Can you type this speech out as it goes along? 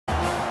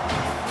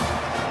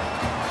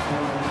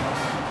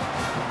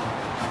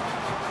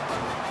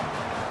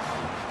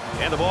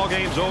And the ball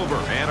game's over.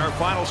 And our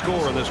final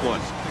score in this one,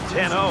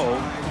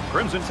 10-0,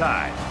 Crimson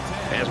Tide.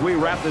 As we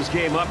wrap this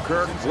game up,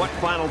 Kirk, what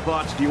final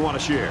thoughts do you want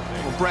to share?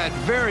 Well, Brad,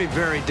 very,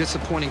 very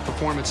disappointing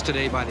performance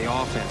today by the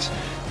offense.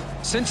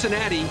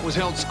 Cincinnati was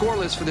held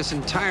scoreless for this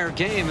entire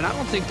game, and I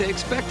don't think they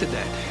expected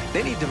that.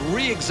 They need to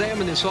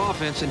re-examine this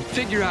offense and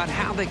figure out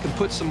how they can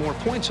put some more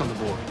points on the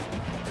board.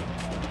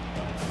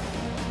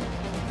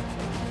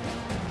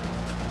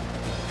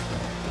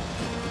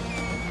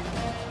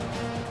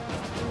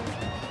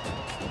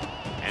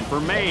 And for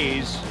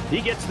Mays,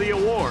 he gets the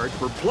award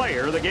for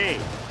Player of the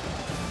Game.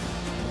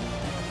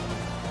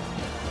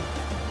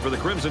 For the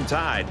Crimson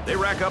Tide, they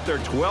rack up their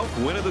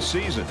 12th win of the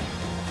season.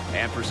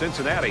 And for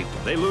Cincinnati,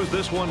 they lose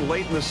this one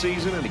late in the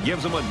season, and it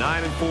gives them a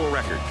 9-4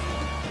 record.